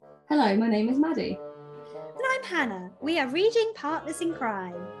Hello, my name is Maddie. And I'm Hannah. We are reading Partners in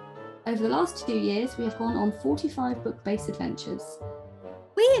Crime. Over the last 2 years, we have gone on 45 book-based adventures.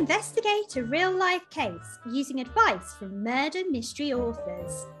 We investigate a real-life case using advice from murder mystery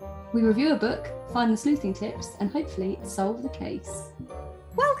authors. We review a book, find the sleuthing tips, and hopefully solve the case.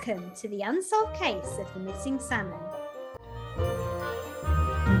 Welcome to the unsolved case of the missing salmon.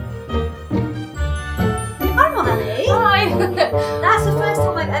 Hi, Monami. Hi! That's the first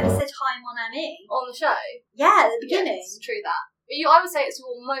time I've ever said hi, Monami. On the show? Yeah, at the beginning. Yes, true that. But I would say it's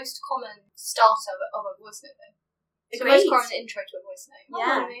your most common starter of a voice note, though. It's the most common intro to a voice note.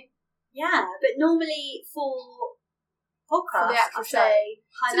 Yeah. Yeah, but normally for podcasts, I say,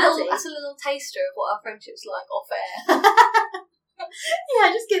 hi, Maddie. That's a little taster of what our friendship's like off air.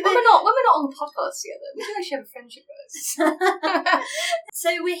 Yeah, just give when it. we're not on the podcast together, we do actually have a friendship, guys. So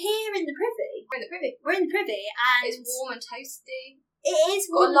we're here in the privy. We're in the privy, and it's warm and toasty. It is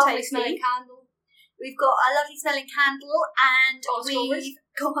Got warm a lovely and toasty. smelling candle. We've got a lovely smelling candle, and Strawberries. we've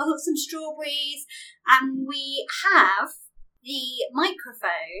got some strawberries, and we have the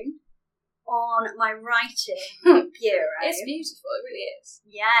microphone on my writing bureau. It's beautiful, it really is.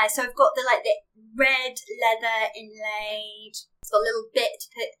 Yeah, so I've got the red leather inlaid. It's got a little bit to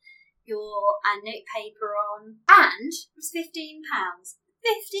put your notepaper on, and it was £15.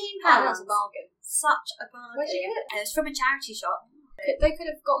 £15. Oh, that's a bargain. Such a bargain. Where'd you get it? It was from a charity shop. They could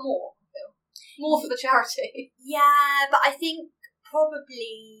have got more. I feel. More for the charity. Yeah, but I think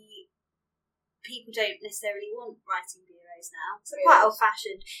probably people don't necessarily want writing bureaus now. It's quite old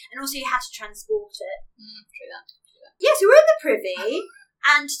fashioned. And also you had to transport it. True that. Yeah, so we're in the privy,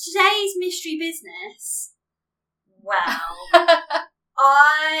 and today's mystery business, well,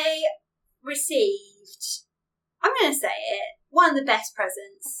 I received, I'm going to say it, one of the best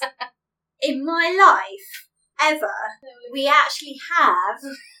presents in my life ever. We actually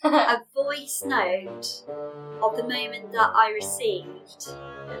have a voice note of the moment that I received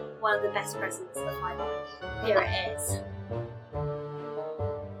one of the best presents of my life. Here it is.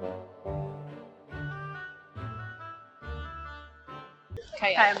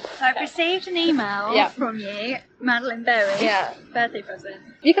 Okay, So I've received an email from you, Madeline Bowie. Yeah. Birthday present.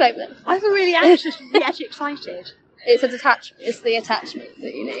 You can open it. I feel really anxious and actually excited. It's the attachment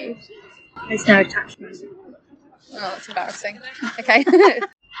that you need. There's no attachment. Oh, that's embarrassing. Okay.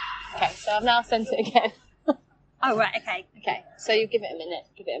 Okay, so I've now sent it again. Oh, right, okay. Okay, so you give it a minute.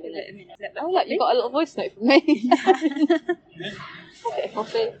 Give it a minute. Oh, look, you've got a little voice note from me. A bit of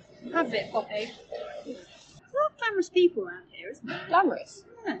coffee. Have a bit of coffee. There's a lot of glamorous people around here, isn't there? Glamorous.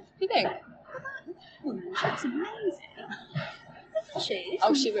 Yeah. Do you think? Woman, that's amazing. Doesn't she?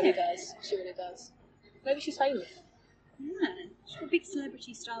 Oh, she really does. She really does. Maybe she's famous. Yeah. She's got big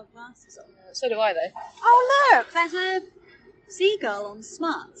celebrity style glasses on. So do I, though. Oh, look, there's a seagull on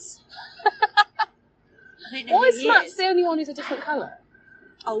Smuts. I don't know Why who is he Smuts is. the only one who's a different colour?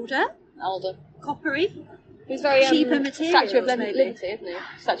 Older, Older. coppery. He's very Cheaper materials, Statue of maybe. Liberty, isn't he?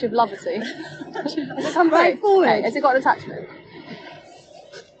 Statue of Liberty. Has it come Right through? forward. Okay, has it got an attachment?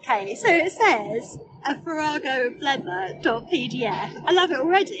 Okay, so it says a Farrago of leather.pdf. I love it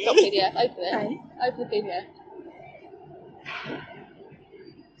already. .pdf, open it. Okay. Open the PDF.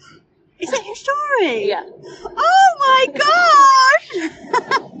 Is it his story? Yeah. Oh my gosh!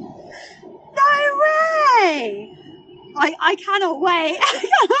 No way! I cannot wait. I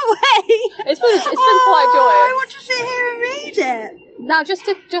cannot wait. It's been quite joyous. I want to sit here and read it. Now, just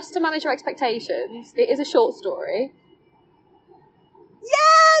to manage your expectations, it is a short story.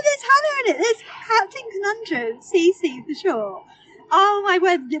 Yeah, there's Hannah in it. There's Captain Conundrum, CC for short. Oh my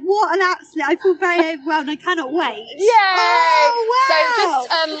word, what an absolute, I feel very overwhelmed, I cannot wait. Yay! Oh wow!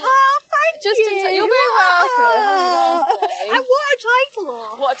 Thank you! You're very welcome. And what a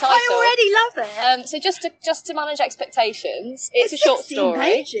title! What a title. I already love it. So just to manage expectations, it's a short 16 story.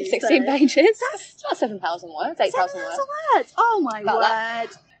 pages, 16 though. pages. It's about 7,000 words, 8,000 words. 7,000 words! Oh my About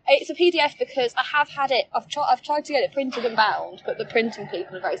word! It's a PDF because I have had it. I've tried to get it printed and bound, but the printing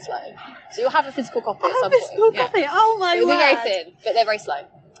people are very slow. So you'll have a physical copy at some Physical point. copy, oh my It'll word! be very thin, but they're very slow.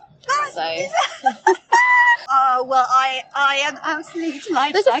 So Oh well, I am absolutely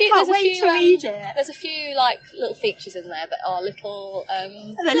delighted. I can't wait to read it. There's a few little features in there that are little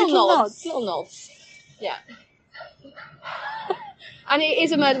little nods. Little nods. Yeah. And it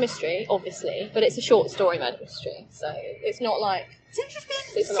is a murder mystery, obviously, but it's a short story murder mystery, so it's not like. So you've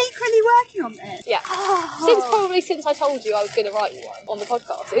been secretly working on this? Yeah. Oh. Since I told you I was going to write you one on the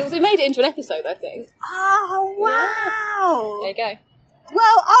podcast. It made it into an episode, I think. Oh wow! There you go.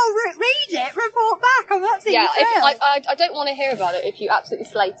 Well, I'll read it, report back. I'm absolutely thrilled. I don't want to hear about it if you absolutely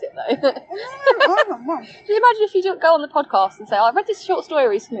slate it, though. No, I don't want. Can you imagine if you go on the podcast and say, I read this short story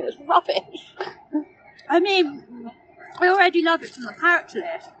recently, it's rubbish? I mean, I already love it from the character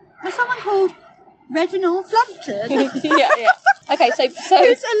list. There's someone called Reginald Flumpton. yeah. Okay, so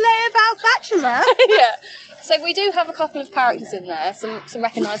Who's a layabout bachelor. yeah. So we do have a couple of characters in there, some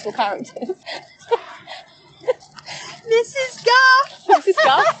recognisable characters. Mrs. Garth. Mrs.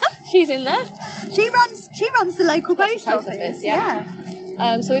 Garth, she's in there. She runs the local post office. Yeah.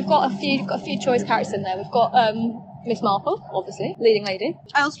 So we've got a few choice characters in there. We've got Miss Marple, obviously, leading lady.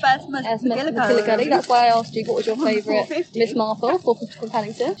 Elspeth McGillicuddy. That's why I asked you what was your favourite Miss Marple, 450 from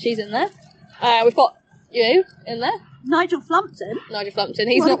Paddington. She's in there. We've got you in there. Nigel Flumpton.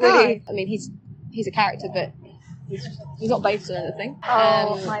 He's not really. I mean, he's a character, but he's not based on anything.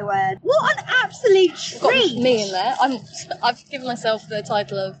 Oh my word! What an absolute treat! Got me in there. I've given myself the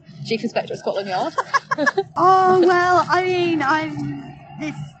title of Chief Inspector of Scotland Yard. Oh well, I mean,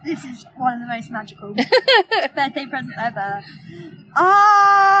 this is one of the most magical birthday presents ever.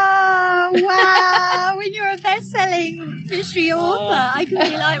 Oh wow! When you're a best-selling mystery author, I can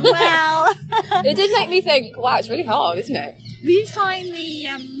be like, well. It did make me think. Wow, it's really hard, isn't it? Will you sign the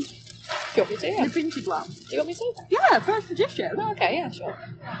Do you want me to? Yeah. the printed one? Do you want me to? Yeah, first edition. Oh, okay, yeah, sure.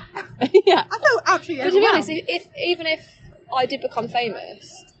 Yeah. I felt absolutely. But to be honest, even if I did become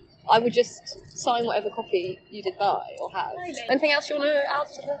famous, I would just sign whatever copy you did buy or have. Really? Anything else you want to add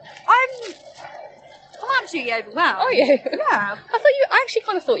to the... I'm absolutely overwhelmed. Oh, you? Yeah. I actually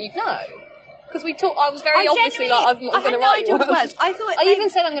kind of thought you'd know. Because we talked, I was very obviously like, I'm going to write you one. I thought. I even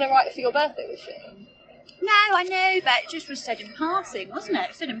said I'm going to write it for your birthday this year. No, I know, but it just was said in passing, wasn't it? It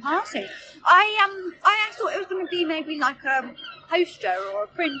was said in passing. I thought it was going to be maybe like a poster or a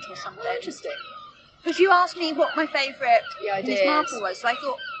print or something. Interesting. Because you asked me what my favourite I Miss did. Marple was, so I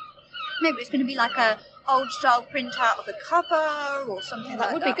thought maybe it's going to be like a old style print out of a cover or something like that.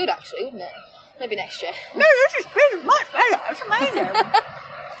 That would be good, actually, wouldn't it? Maybe next year. No, this is pretty much better. It's amazing.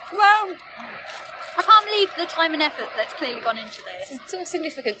 Well, I can't believe the time and effort that's clearly gone into this. Some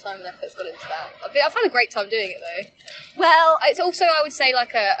significant time and effort's gone into that. I've had a great time doing it, though. Well, It's also, I would say,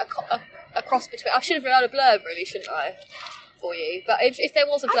 like a cross between... I should have wrote a blurb, really, shouldn't I, for you? But if there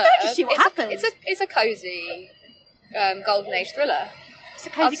was a blurb... I'd like to see what happens. It's a cosy golden age thriller. It's a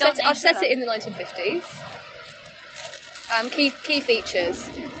cosy golden age I've set thriller. it in the 1950s. Key features.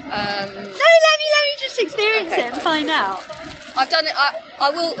 No, let me just experience Okay. it and find out. I've done it.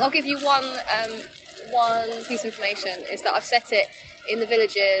 I'll give you one piece of information is that I've set it in the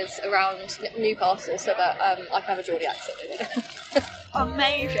villages around Newcastle so that I can have a Geordie accent in it.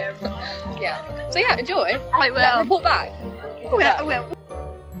 Amazing. Yeah. So yeah, enjoy. I will. Yeah, report back. I will.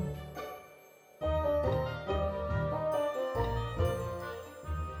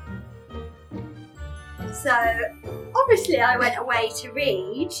 So, obviously, I went away to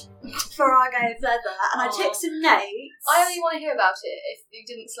read for our Go of Leather, and I took some notes. I only want to hear about it if you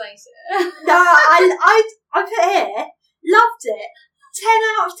didn't slate it. No, I put here, loved it. 10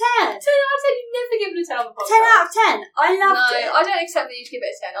 out of 10. 10 out of 10. You've never given a 10 on the podcast. 10 out of 10. I loved it. No, I don't accept that you should give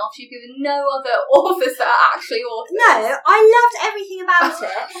it a 10 after you've given no other authors that are actually authors. No, I loved everything about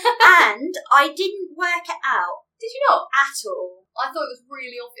it, and I didn't work it out. Did you not? At all. I thought it was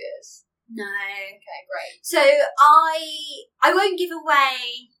really obvious. No. Okay, great. So I won't give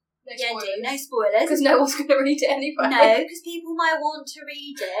away No the ending. spoilers. No spoilers. Because no one's going to read it anyway. No, because people might want to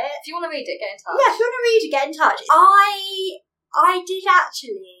read it. If you want to read it, get in touch. Yeah, if you want to read it, get in touch. I did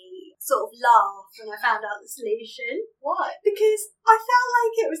actually sort of laugh when I found out the solution. Why? Because I felt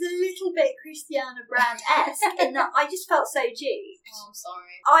like it was a little bit Christiana Brand-esque in that I just felt so duped. Oh, I'm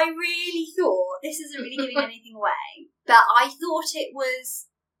sorry. I really thought, this isn't really giving anything away, but I thought it was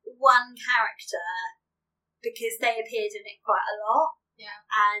one character because they appeared in it quite a lot. Yeah.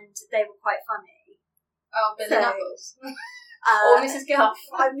 And they were quite funny. Oh, Billy So, Knuckles. Or Mrs. Guff.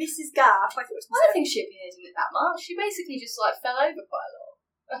 Mrs. Garth, I thought it was I don't think she appeared in it that much. She basically just fell over quite a lot.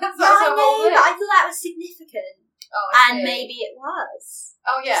 That's yeah, I her know, whole thing. but I thought that was significant. Oh, I And see. maybe it was.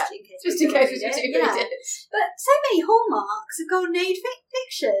 Oh, yeah. Just in case we we do read read it. it. But so many hallmarks of golden age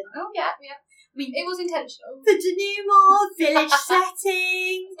fiction. Oh, yeah. I mean, It was intentional. the denouement, village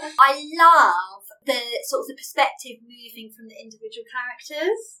setting. I love the sort of the perspective moving from the individual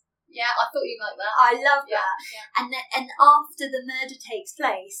characters. Yeah, I thought you'd like that. I love Yeah, that. yeah. And after the murder takes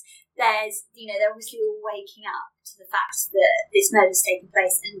place, there's, they're obviously all waking up to the fact that this murder's taking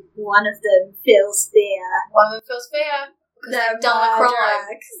place, and one of them feels fear. One of them feels fear because they've done a crime.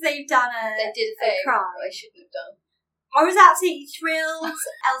 Because they've done They did a thing crime. they shouldn't have done. I was absolutely thrilled.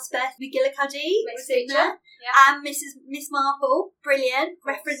 Elspeth McGillicuddy was in there. Yeah. And Miss Marple, brilliant.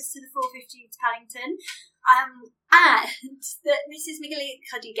 Reference to the 450 to Paddington. And that Mrs.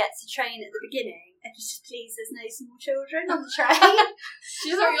 McGillicuddy gets a train at the beginning, and she's just pleased there's no small children on the train. She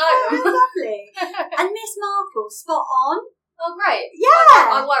doesn't really like them. It was lovely. And Miss Marple, spot on. Oh, great.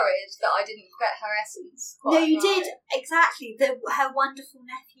 Yeah. I worried that I didn't get her essence. No, you did, exactly. Her wonderful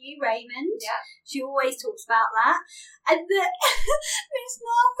nephew, Raymond. Yeah. She always talks about that. And that Miss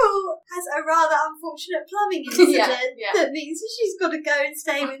Marple has a rather unfortunate plumbing incident Yeah. that means that she's got to go and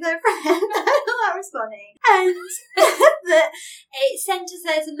stay with her friend. I thought that was funny. And that it centres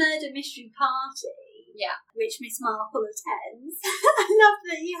there's a murder mystery party. Yeah. Which Miss Marple attends. I love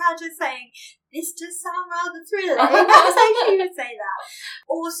that you had her saying, this does sound rather thrilling. That's how she would say that.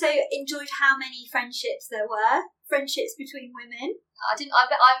 Also enjoyed how many friendships there were. Friendships between women. I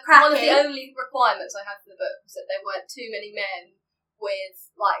one of the only requirements I had for the book was that there weren't too many men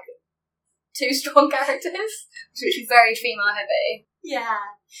with, like, two strong characters, which was very female heavy. Yeah.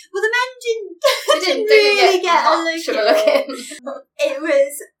 Well, the men They didn't really get a much look of a at look it. in. It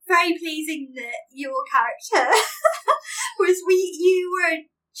was very pleasing that your character you were a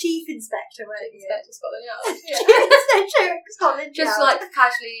chief inspector, weren't you? Inspector Scotland Yard. Chief inspector at Scotland Just Yard. like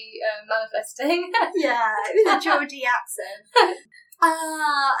casually manifesting. Yeah, with a Geordie accent.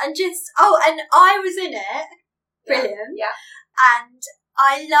 And I was in it. Brilliant. Yeah. And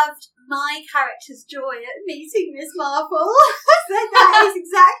I loved my character's joy at meeting Miss Marple. So that is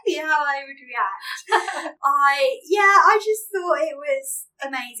exactly how I would react. I just thought it was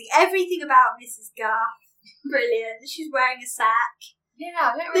amazing. Everything about Mrs. Guff, brilliant. She's wearing a sack. Yeah, I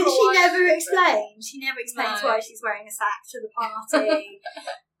don't That remember she why never she explains. She never explains No. why she's wearing a sack to the party.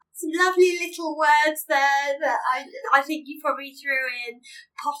 Some lovely little words there that I think you probably threw in.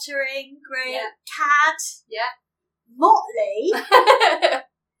 Pottering, great. Yeah. Cad. Yeah. Motley.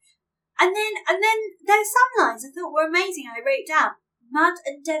 And then there's some lines I thought were amazing. I wrote down mud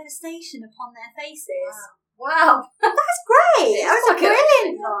and devastation upon their faces. Wow. That's great. It's That was a like a-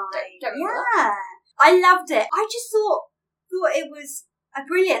 brilliant yeah, line. don't remember Yeah, I loved it. I just thought it was a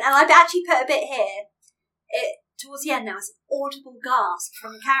brilliant, and I've actually put a bit here. Towards the end there was an audible gasp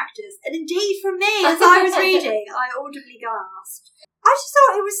from the characters, and indeed from me as I was reading, I audibly gasped. I just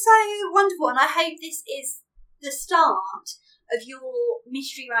thought it was so wonderful, and I hope this is the start of your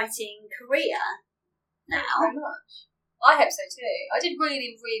mystery writing career now. Very much. I hope so too. I did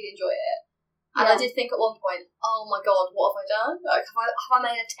really, really enjoy it. And I did think at one point, oh my god, what have I done? Like, have I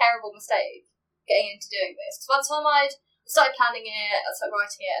made a terrible mistake getting into doing this? Because by the time I started planning it, I started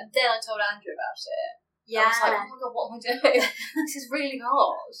writing it, and then I told Andrew about it. Yeah. I was like, oh my god, what am I doing? This is really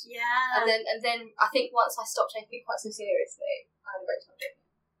hard. Yeah. And then I think once I stopped taking it quite so seriously, I had a great time doing it.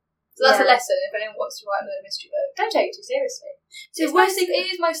 So that's a lesson if anyone wants to write a murder mystery book. Don't take it too seriously. So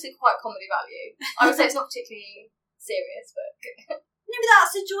it is mostly quite comedy value. I would say it's not particularly serious, but No, but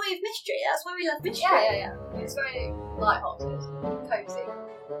that's the joy of mystery. That's why we love mystery. yeah. It's very light-hearted, cosy.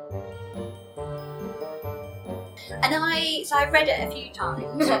 And I've read it a few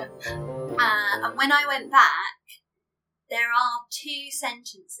times. And when I went back, there are 2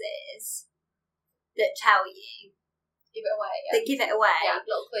 sentences that tell you, Give it away, yeah. that give it away. Yeah,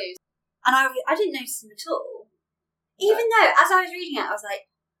 little clues. And I didn't notice them at all. Even though, as I was reading it, I was like,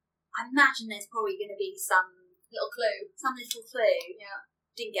 I imagine there's probably going to be some Little clue. Yeah.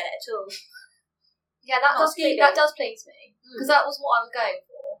 Didn't get it at all. Yeah, that Not does please me. Because that was what I was going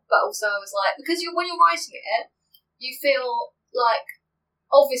for. But also I was like, because when you're writing it, you feel like,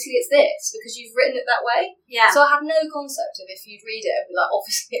 obviously it's this, because you've written it that way. Yeah. So I have no concept of if you'd read it and be like,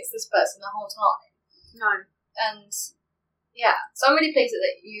 obviously it's this person the whole time. No. And yeah, so I'm really pleased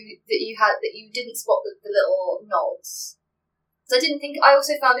that you didn't spot the little nods. So I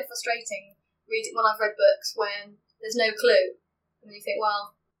also found it frustrating reading when I've read books when there's no clue, and you think,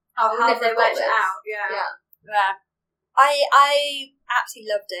 well, how have they worked it out? Yeah. I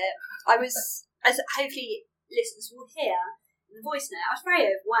absolutely loved it. I was, as hopefully listeners will hear in the voice note, I was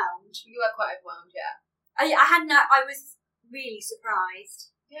very overwhelmed. You were quite overwhelmed, yeah. I was really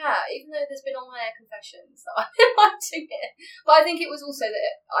surprised. Yeah, even though there's been on-air confessions that I've been writing it. But I think it was also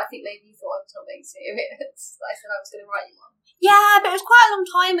that I think maybe you thought I was not being serious. I said I was going to write you one. Yeah, but it was quite a long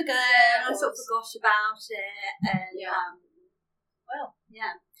time ago, Yeah, and I sort of forgot about it. And Yeah.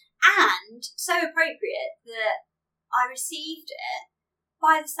 and so appropriate that I received it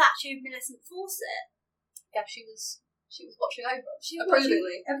by the statue of Millicent Fawcett. Yeah, she was watching over. She was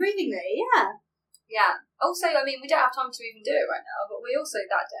Approvingly. Approvingly, yeah. Yeah. Also, I mean, we don't have time to even do it right now, but we also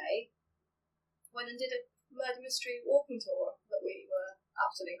that day went and did a murder mystery walking tour that we were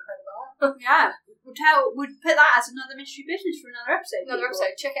absolutely incredible. Yeah. We'll put that as another mystery business for another episode. Another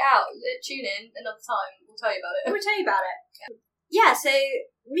episode. Check it out. Tune in another time. We'll tell you about it. We'll tell you about it. Yeah, so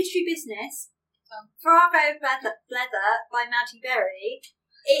mystery business. Farrago Blether by Maddie Berry.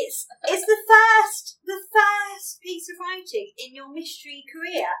 It's the first piece of writing in your mystery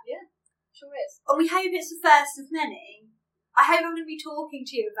career. Yeah, sure is. And we hope it's the first of many. I hope I'm going to be talking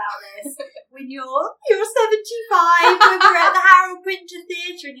to you about this when you're 75, when we're at the Harold Pinter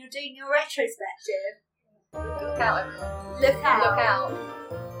Theatre and you're doing your retrospective. Look out, everyone. Look out. Look out.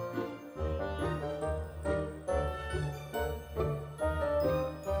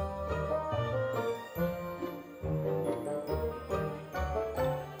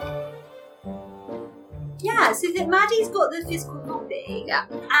 Yeah, so that Maddie's got the physical copy. Yeah.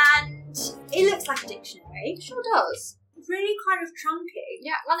 And it looks like a dictionary. It sure does. It's really kind of chunky.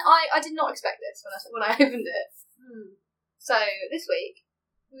 Yeah, and I did not expect this when I opened it. So, this week,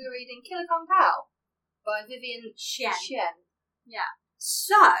 we were reading Killer Kung Pao by Vivien Chien. Yeah.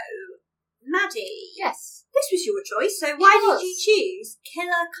 So, Maddie. Yes. This was your choice, so why did you choose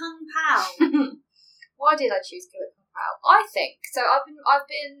Killer Kung Pao? Why did I choose Killer Kung Pao? I think, so I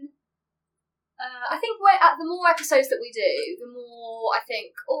think the more episodes that we do, the more I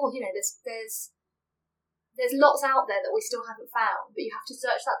think, there's lots out there that we still haven't found, but you have to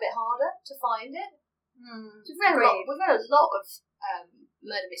search that bit harder to find it. We've read a lot of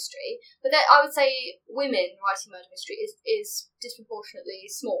murder mystery, but I would say women writing murder mystery is disproportionately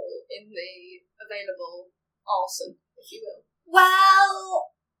small in the available arsenal, if you will.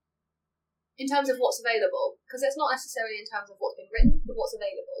 Well, in terms of what's available, because it's not necessarily in terms of what's been written, but what's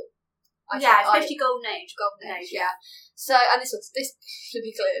available. Especially Golden Age. Yeah. So, and this should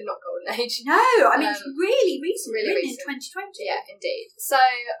be clear, not Golden Age. No, I mean, it's really recent. Really written recent. in 2020. Yeah, indeed. So,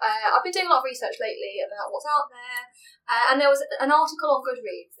 I've been doing a lot of research lately about what's out there, and there was an article on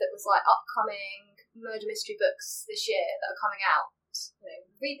Goodreads that was like upcoming murder mystery books this year that are coming out. You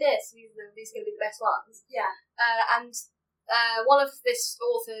know, read this. These are going to be the best ones. Yeah. And one of this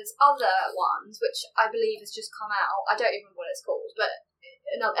author's other ones, which I believe has just come out, I don't even know what it's called, but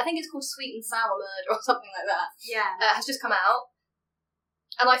I think it's called Sweet and Sour Murder or something like that. Yeah. Has just come out.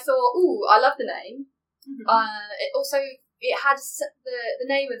 And I thought, ooh, I love the name. Mm-hmm. It had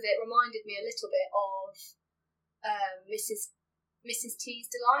the name of it reminded me a little bit of Mrs. T's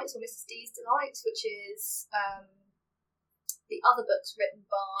Delights or Mrs. D's Delights, which is the other book's written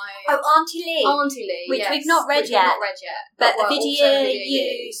by Auntie Lee. Which yes, we've not read yet. But a video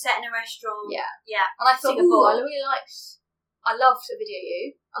you set in a restaurant. Yeah. And I thought, I loved A Video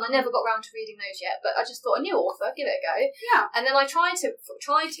You, and I never got around to reading those yet, but I just thought, a new author, give it a go. Yeah. And then I tried to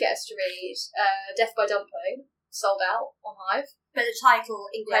get us to read Death by Dumpling, sold out on Hive. But the title,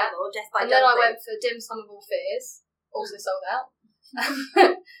 incredible, Death by Dumpling. And then I went for Dim Sum of All Fears, also sold out.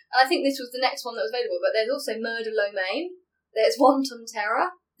 And I think this was the next one that was available, but there's also Murder Lo Mein, there's Wanton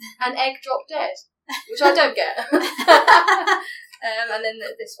Terror, and Egg Drop Dead, which I don't get. And then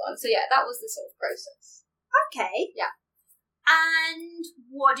this one. So yeah, that was the sort of process. Okay. Yeah. And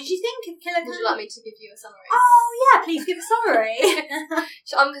what did you think of Killer Kung Pao? Would you like me to give you a summary? Oh, yeah, please give a summary.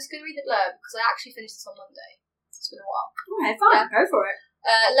 So I'm just going to read the blurb, because I actually finished this on Monday. It's been a while. Okay, fine, go for it.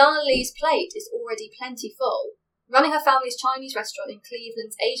 Lana Lee's plate is already plenty full. Running her family's Chinese restaurant in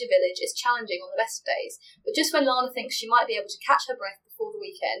Cleveland's Asia Village is challenging on the best of days, but just when Lana thinks she might be able to catch her breath before the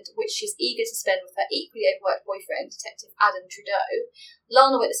weekend, which she's eager to spend with her equally overworked boyfriend, Detective Adam Trudeau,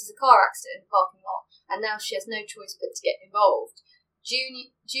 Lana witnesses a car accident in the parking lot, and now she has no choice but to get involved. June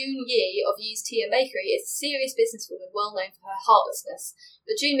Yi of Yi's Tea and Bakery is a serious businesswoman well known for her heartlessness,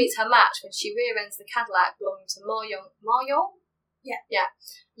 but June meets her match when she rear-ends the Cadillac belonging to Maryong? Yeah.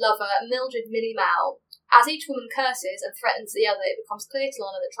 Lover Mildred Millie Mao. As each woman curses and threatens the other, it becomes clear to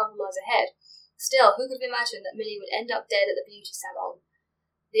Lana that trouble lies ahead. Still, who could have imagined that Millie would end up dead at the beauty salon?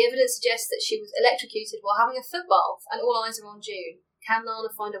 The evidence suggests that she was electrocuted while having a foot bath, and all eyes are on June. Can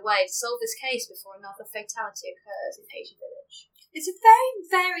Lana find a way to solve this case before another fatality occurs in Asia Village? It's a very,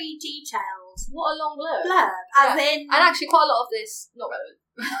 very detailed What a long blurb. And actually quite a lot of this, not relevant.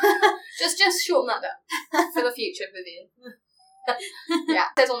 just shorten that down for the future, Vivien. Yeah,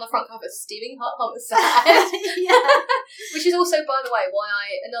 it says on the front cover, steaming hot homicide. Yeah. Which is also, by the way,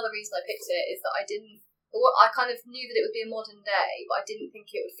 another reason I picked it is that I kind of knew that it would be a modern day, but I didn't think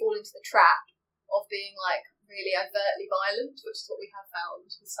it would fall into the trap of being like really overtly violent, which is what we have found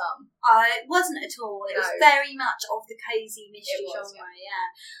with some. It wasn't at all. It was No. very much of the cozy mystery genre. Yeah.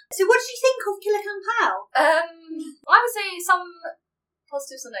 So, what did you think of Killer Kung Pao? I would say some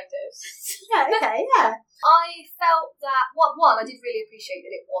positives and negatives. Yeah. Okay. Yeah. I felt that one, I did really appreciate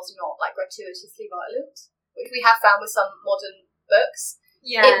that it was not like gratuitously violent, which we have found with some modern books.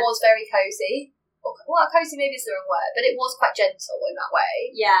 it was very cosy. Well, cosy maybe is the wrong word, but it was quite gentle in that way.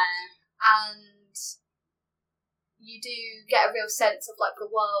 Yeah. And you do get a real sense of like the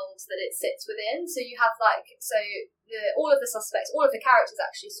world that it sits within. So you have like, all of the suspects, all of the characters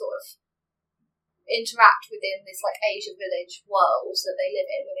actually sort of interact within this like Asian village world that they live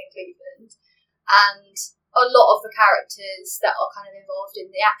in within Cleveland. And a lot of the characters that are kind of involved in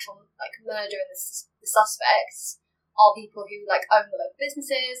the actual like murder and the suspects are people who like own the local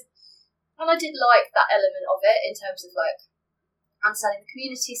businesses. And I did like that element of it in terms of like understanding the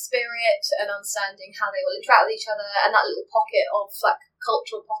community spirit and understanding how they all interact with each other, and that little pocket of like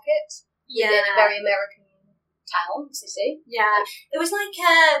cultural pocket within a very American city. Yeah, it was like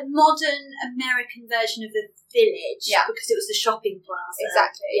a modern American version of the village, because it was the shopping plaza.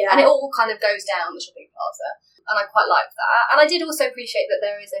 Exactly, and it all kind of goes down the shopping plaza, and I quite liked that. And I did also appreciate that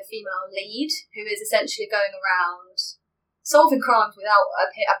there is a female lead who is essentially going around solving crimes without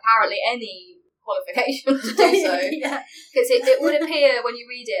apparently any qualification to do so. Because it would appear when you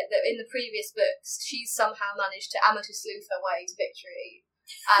read it that in the previous books she's somehow managed to amateur sleuth her way to victory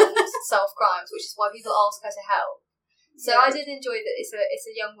and solve crimes, which is why people ask her to help. So I did enjoy that it's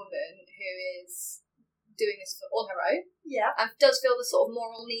a young woman who is doing this on her own, and does feel the sort of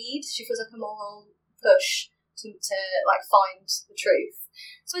moral need. She feels like a moral push to like find the truth.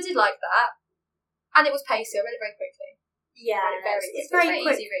 So I did like that, and it was pacey. I read it very quickly. Yeah, it's very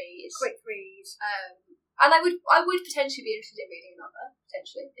quick, easy read. Quick read. And I would potentially be interested in reading another,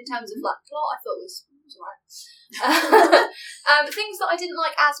 potentially. In terms of like plot, I thought it was alright. Things that I didn't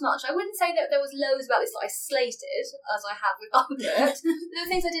like as much. I wouldn't say that there was loads about this that I slated, as I have with other books. There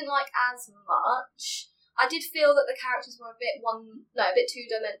were things I didn't like as much. I did feel that the characters were a bit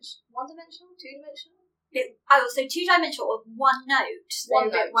two-dimensional. So two-dimensional or one note.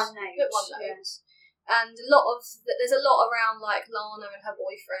 One note. And there's a lot around like Lana and her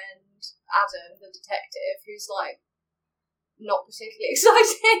boyfriend Adam, the detective, who's like not particularly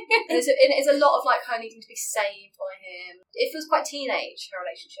exciting. And it's a lot of like her needing to be saved by him. It feels quite teenage, her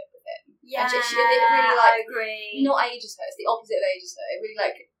relationship with him. Yeah, and it really like I agree. Not ages her. It's the opposite of ages her. It really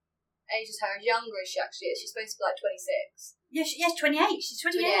like ages her as younger as she actually is. She's supposed to be like 26. Yeah, 28. She's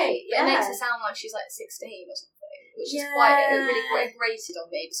 28. It makes her sound like she's like 16 or something, which is it really grated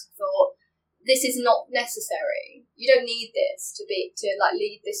on me because I thought, this is not necessary. You don't need this to lead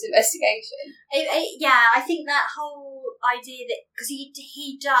this investigation. I think that whole idea that, because he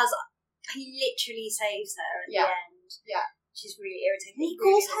literally saves her at the end. Yeah, which is really irritating. He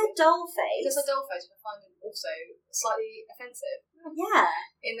calls her dollface. He does her dollface, which I find also slightly offensive. Yeah,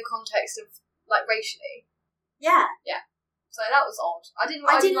 in the context of like racially. Yeah. So that was odd. I didn't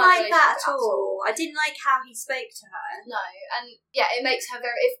like that at all. I didn't like how he spoke to her. No, and it makes her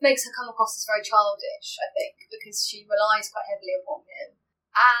come across as very childish, I think, because she relies quite heavily upon him.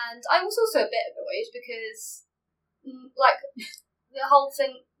 And I was also a bit annoyed because, like, the whole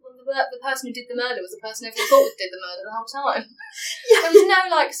thing, the person who did the murder was the person everyone thought did the murder the whole time. There was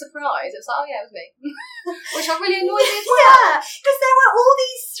no like surprise. It was like, oh yeah, it was me, which I really annoyed me as well. Yeah, because there were all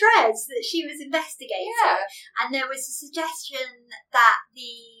these threads that she was investigating, and there was a suggestion that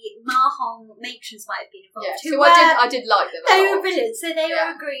the Mahong matrons might have been involved. I did like them. They were brilliant. So they were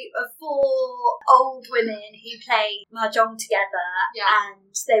a group of 4 old women who played mahjong together,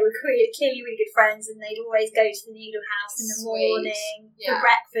 and they were clearly really good friends, and they'd always go to the Noodle house in the morning for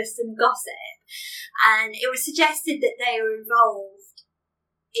breakfast and gossip. And it was suggested that they were involved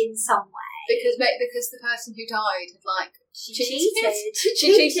in some way because the person who died had like cheated. She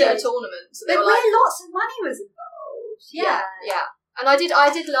cheated at a tournament, so but where lots of money was involved. Yeah. And I did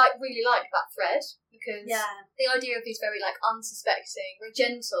really like that thread because the idea of these very like unsuspecting, very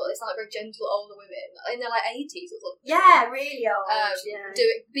gentle. It's like very gentle older women in their like 80s or something. Yeah, really old.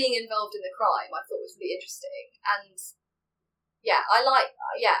 Being involved in the crime, I thought was really interesting, and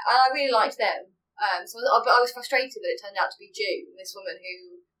I really liked them. But I was frustrated that it turned out to be June, this woman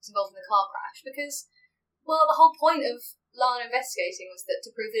who was involved in the car crash, because, well, the whole point of Lana investigating was that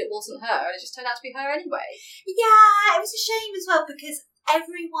to prove that it wasn't her, and it just turned out to be her anyway. Yeah, it was a shame as well, because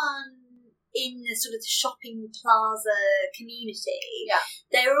everyone in the sort of shopping plaza community,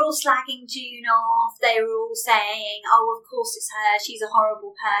 they were all slagging June off. They were all saying, "Oh, of course it's her. She's a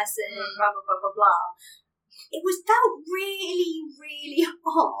horrible person." Blah blah blah blah blah. It felt really, really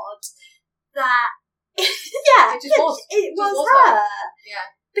odd that it was her.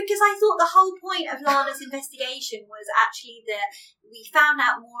 Yeah. Because I thought the whole point of Lana's investigation was actually that we found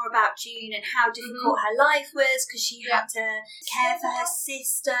out more about June and how difficult her life was, because she had to care for her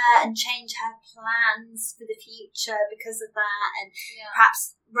sister and change her plans for the future because of that, and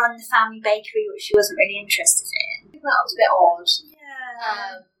perhaps run the family bakery, which she wasn't really interested in. That was a bit odd.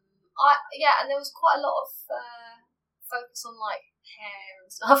 Yeah. And there was quite a lot of focus on like hair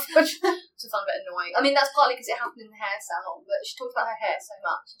and stuff, which was a fun bit annoying. I mean, that's partly because it happened in the hair salon, but she talked about her hair so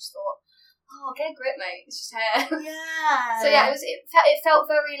much. I just thought, oh, get a grip, mate. It's just hair. Yeah. So yeah, it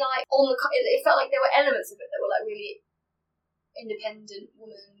felt very like it felt like there were elements of it that were like really independent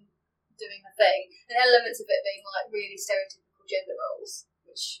woman doing her thing, and elements of it being like really stereotypical gender roles,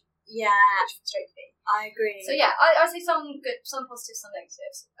 which frustrated me. I agree. So yeah, I'd say some good, some positives, some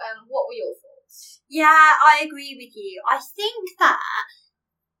negatives. What were your thoughts? Yeah, I agree with you. I think that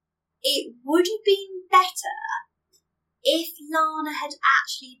it would have been better if Lana had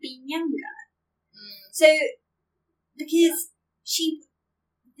actually been younger. So, because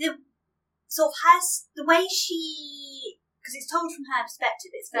the way she, because it's told from her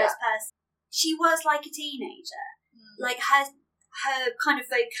perspective, it's first person, she was like a teenager. Like her kind of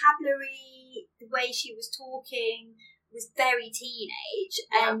vocabulary, the way she was talking was very teenage.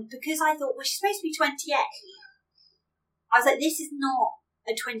 And because I thought, well, she's supposed to be 28, I was like, this is not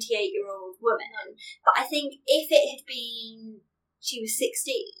a 28-year-old woman. But I think if it had been, she was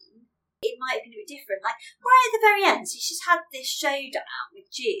 16, it might have been a bit different. Like, right at the very end, so she's had this showdown with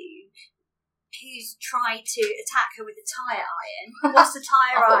June, who's tried to attack her with a tyre iron. What's a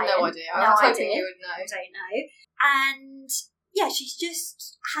tyre iron? I've got no idea. I No was hoping idea. you would know. I don't know. And yeah, she's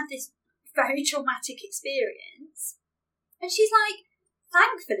just had this very traumatic experience. And she's like,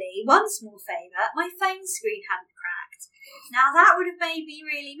 thankfully, one small favour, my phone screen hadn't cracked. Now that would have made me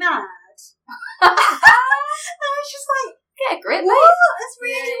really mad. And I was just like, get a grip, what? mate. That's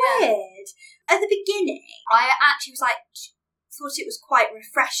really weird. At the beginning, I actually was like, thought it was quite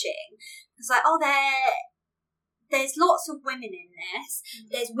refreshing. I was like, oh, there's lots of women in this.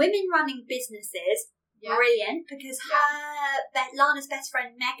 There's women running businesses. Brilliant, because Lana's best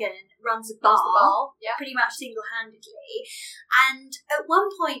friend Megan runs a bar, pretty much single-handedly. And at one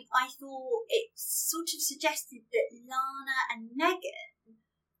point, I thought it sort of suggested that Lana and Megan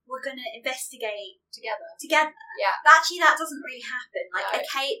were going to investigate together. Yeah. But actually, that doesn't really happen. Like,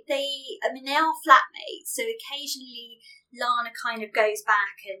 they are flatmates, so occasionally Lana kind of goes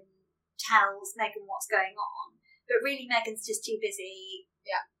back and tells Megan what's going on, but really Megan's just too busy.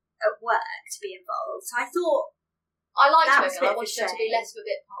 At work to be involved. So I thought I liked that Megan. I wanted her to be less of a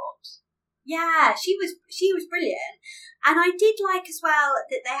bit part. Yeah, she was brilliant. And I did like as well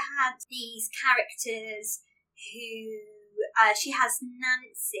that they had these characters who she has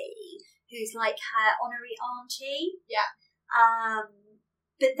Nancy, who's like her honorary auntie. Yeah.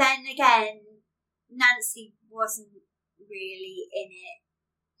 But then again, Nancy wasn't really in it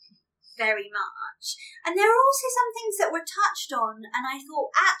very much. And there are also some things that were touched on, and I thought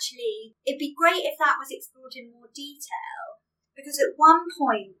actually it'd be great if that was explored in more detail, because at one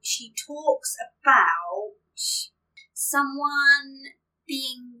point she talks about someone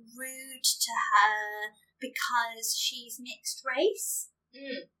being rude to her because she's mixed race.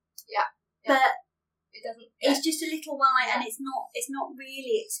 But it doesn't. It's just a little while, and it's not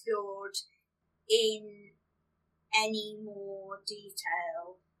really explored in any more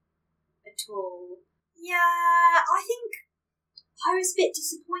detail at all. Yeah, I think I was a bit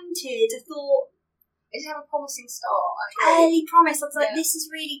disappointed. I thought it didn't have a promising start. Early promise. I was like, this is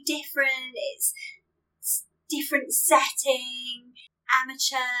really different. It's different setting,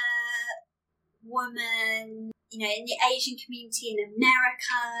 amateur woman, in the Asian community in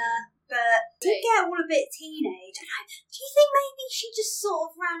America, but did get all a bit teenage. And do you think maybe she just sort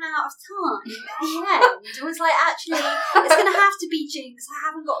of ran out of time at the end? It was like, actually, it's going to have to be June because I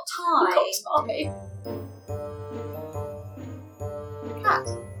haven't got time. Cat.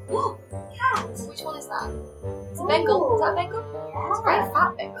 What? Cat? Which one is that? It's a Bengal. Is that a Bengal? Yeah. It's a very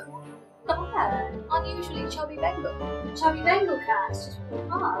fat Bengal. Yeah. Unusually chubby Bengal. Chubby Bengal cats just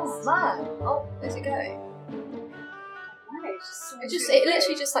Oh man! Oh, where's it going? No, It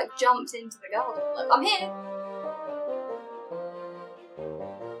literally just like jumped into the garden. Like, I'm here.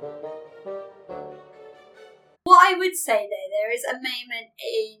 What I would say though, there is a moment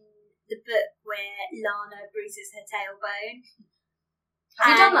in the book where Lana bruises her tailbone. Have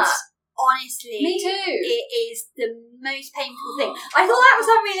you done that? Honestly, me too. It is the most painful thing. I thought that was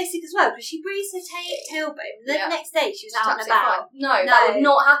unrealistic as well, because she bruised her tailbone. The next day she was out and about. No, that would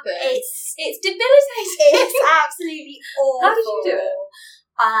not happen. It's debilitating. It's absolutely awful. How did you do it?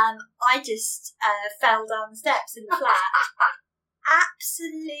 I just fell down the steps in the flat.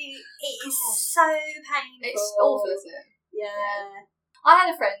 Absolutely, it is so painful. It's awful, isn't it? Yeah. I had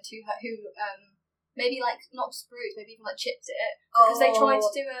a friend who maybe like not just bruised, maybe even like chipped it because they tried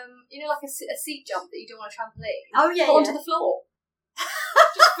to do like a seat jump that you do on a trampoline. Oh yeah, onto the floor,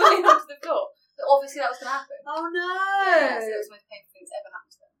 just fully onto the floor. Obviously, that was going to happen. Oh no! Yeah, so it was the most painful thing that's ever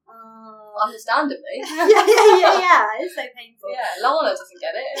happened to them. Understandably. yeah. It's so painful. Yeah, Lana doesn't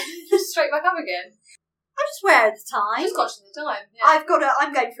get it. Just straight back up again. I'm just aware of the time. Just conscious of the time. Yeah.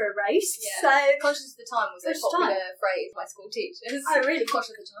 I'm going for a race. Yeah. So conscious of the time was a popular phrase by school teachers. Oh really?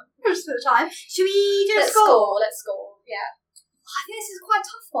 Conscious of the time. Conscious of the time. Should we do a Let's score? score. Yeah. I think this is quite a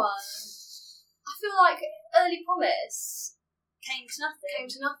tough one. I feel like Early Promise Came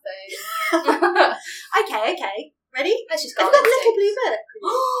to nothing. Okay. Ready? Let's just go. I've got a little blue book.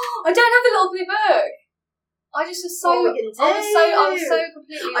 I don't have a little blue book. I just was so. What are we gonna do? I was so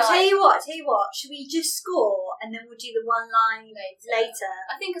completely. I'll tell you what. Should we just score and then we'll do the one line later?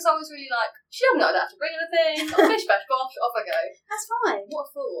 I think because I was really like, she don't have to bring anything. I'll fish bash, gosh, off I go. That's fine. What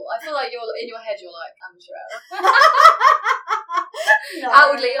a fool! I feel like you're in your head. You're like, I'm sure. No.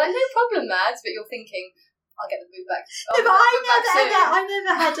 Outwardly, like no problem, Mads, but you're thinking, I'll get the book back. No, but I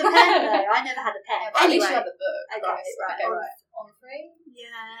never had a pen though. I never had a pen. Yeah, but anyway, at least you had the book. Okay, right. On three.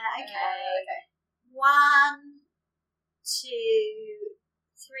 Yeah. Okay. Okay. 1, 2,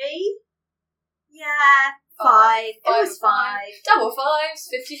 3. Yeah. 5. It was 5. Double fives.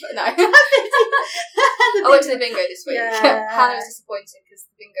 50. No. I I went to the bingo this week. Yeah. Hannah was disappointed because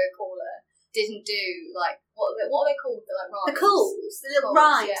the bingo caller didn't do like what are they called? The like rhymes. The calls, the little Calls,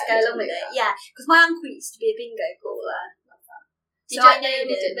 rhymes yeah, go along with it. that. Yeah, because my uncle used to be a bingo caller. So they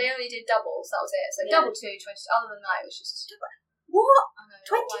only did doubles. That was it. So Yeah. double 2, 20. Other than that, it was just What? I know,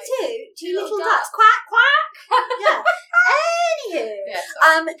 22? Two Little little ducks. ducks. Quack, quack. Yeah. Anywho. Yeah,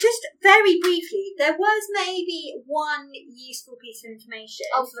 sorry. Just very briefly, there was maybe one useful piece of information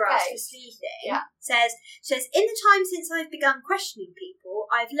for us for sleething. Yeah. Says, in the time since I've begun questioning people,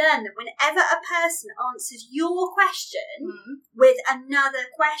 I've learned that whenever a person answers your question with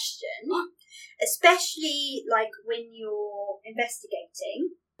another question, especially like when you're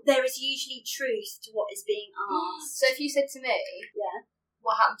investigating, there is usually truth to what is being asked. So if you said to me, Yeah.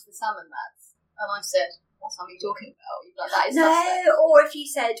 what happened to the salmon, Mads? And I said, what salmon are you talking about? You'd be like, that is No, suspect. or if you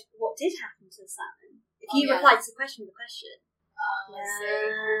said, what did happen to the salmon? If you yeah. replied to the question with a question. I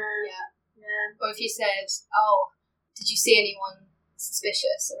see. Yeah. Or if you said, oh, did you see anyone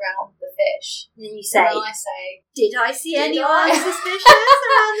suspicious around the fish? And then you say, and I say, did I see Did anyone I? suspicious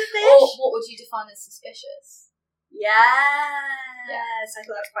around the fish? or what would you define as suspicious? Yes, I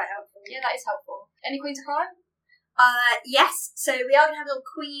thought that was quite helpful. Yeah, that is helpful. Any Queens of Crime? Yes, so we are going to have a little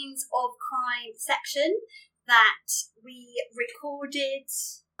Queens of Crime section that we recorded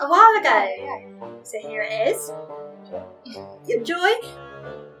a while ago. Yeah. So here it is. Enjoy.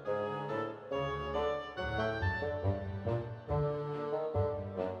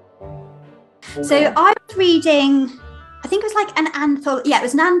 So I was reading, I think it was like an anthology. Yeah, it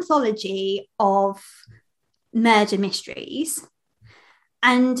was an anthology of murder mysteries.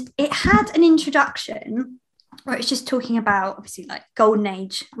 And it had an introduction where it's just talking about, obviously, like Golden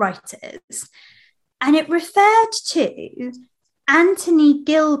Age writers. And it referred to Anthony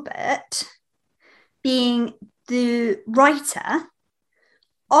Gilbert being the writer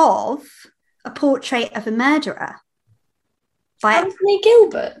of A Portrait of a Murderer. By Anthony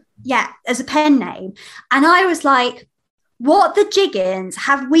Gilbert? Yeah, as a pen name. And I was like, what the jiggins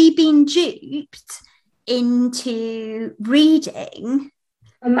have we been duped into reading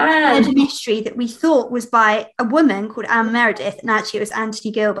a murder mystery that we thought was by a woman called Anne Meredith, and actually it was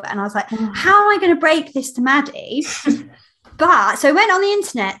Anthony Gilbert. And I was like, how am I going to break this to Maddie? But so I went on the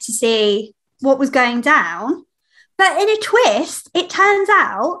internet to see what was going down. But in a twist, it turns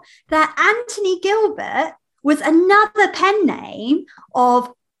out that Anthony Gilbert was another pen name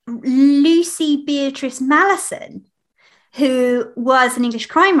of Lucy Beatrice Mallison, who was an English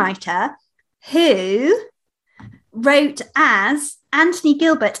crime writer who wrote as Anthony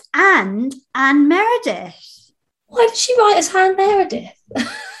Gilbert and Anne Meredith. Why did she write as Anne Meredith?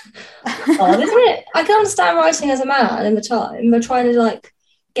 Odd, isn't it? I can understand writing as a man in the time. They're trying to like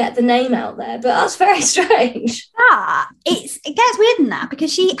get the name out there, but that's very strange. Yeah, it gets weird than that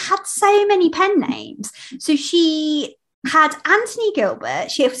because she had so many pen names. So she had Anthony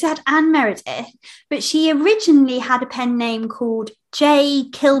Gilbert, she also had Anne Meredith, but she originally had a pen name called J.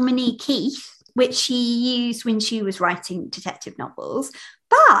 Kilmeny Keith, which she used when she was writing detective novels.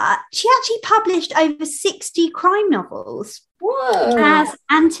 But she actually published over 60 crime novels. Whoa. As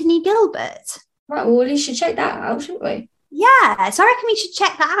Anthony Gilbert. Right, well, we should check that out, shouldn't we? Yeah, so I reckon we should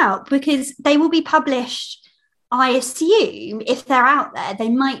check that out because they will be published, I assume, if they're out there, they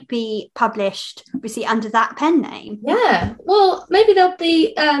might be published, obviously, under that pen name. Yeah, well, maybe there'll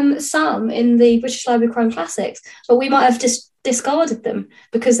be some in the British Library Crime Classics, but we might have just discarded them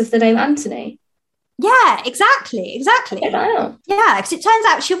because of the name Anthony. Yeah, exactly. Wow. Yeah, because it turns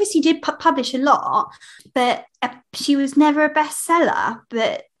out she obviously did publish a lot, but she was never a bestseller.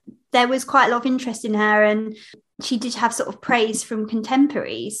 But there was quite a lot of interest in her, and she did have sort of praise from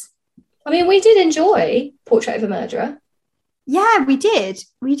contemporaries. I mean, we did enjoy Portrait of a Murderer. Yeah, we did.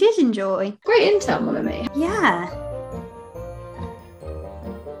 We did enjoy. Great intel, mon ami. Yeah.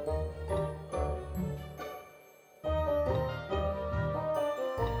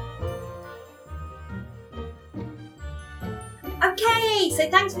 Okay, so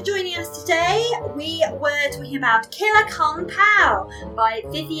thanks for joining us today. We were talking about Killer Kung Pao by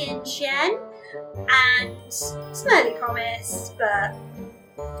Vivien Chien, and some early promise, but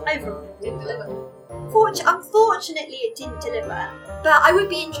overall Didn't deliver. unfortunately it didn't deliver. But I would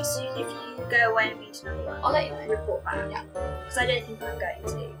be interested if you go away and read another one. I'll let you know. Report back. Yeah. Because I don't think I'm going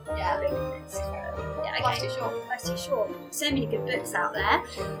to. Yeah. Yeah, okay. Life's too short. Life's too short. So many good books out there.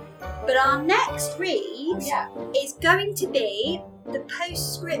 But our next read is going to be The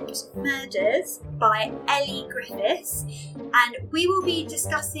Postscript Murders by Ellie Griffiths, and we will be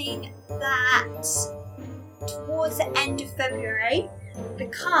discussing that towards the end of February,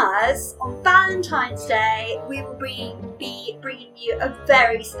 because on Valentine's Day we will be bringing you a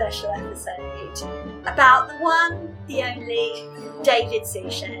very special episode about the one, the only David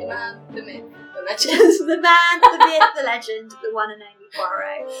Suchet. The man, the myth, the legend. The man, the myth, the legend, the one and only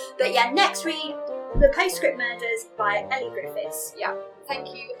Poirot. But yeah, next read, The Postscript Murders by Ellie Griffiths. Yeah. Thank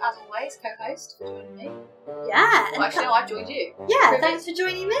you, as always, co-host, for joining me. Yeah. Well, actually, no, I've joined you. Yeah, thanks for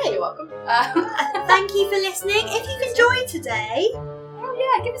joining me. You're welcome. Thank you for listening. If you've enjoyed today, oh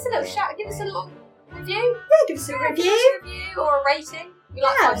yeah, give us a little shout, give us a little review. yeah, give us a Give us review. a review or a rating. We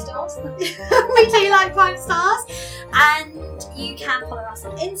like 5 stars. We do like 5 stars. And you can follow us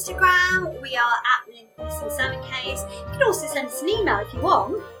on Instagram. We are at Missing Salmon Case. You can also send us an email if you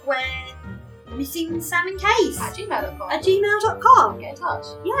want. We're Missing Salmon Case At gmail.com. at gmail.com. Get in touch.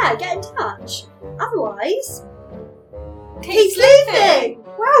 Yeah, get in touch. Otherwise, Keep sleeping.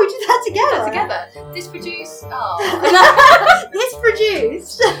 Wow, we did that together. together. This produced. Oh. This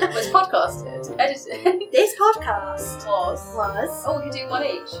produced. Was podcasted. Edited. This podcast Was. Oh, we can do one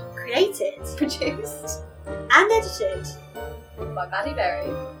each. created Produced and edited by Maddie Berry.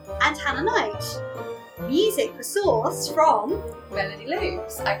 and Hannah Knight. Music was sourced from Melody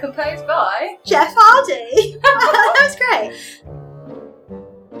Loops and composed by Jeff Hardy. That was great.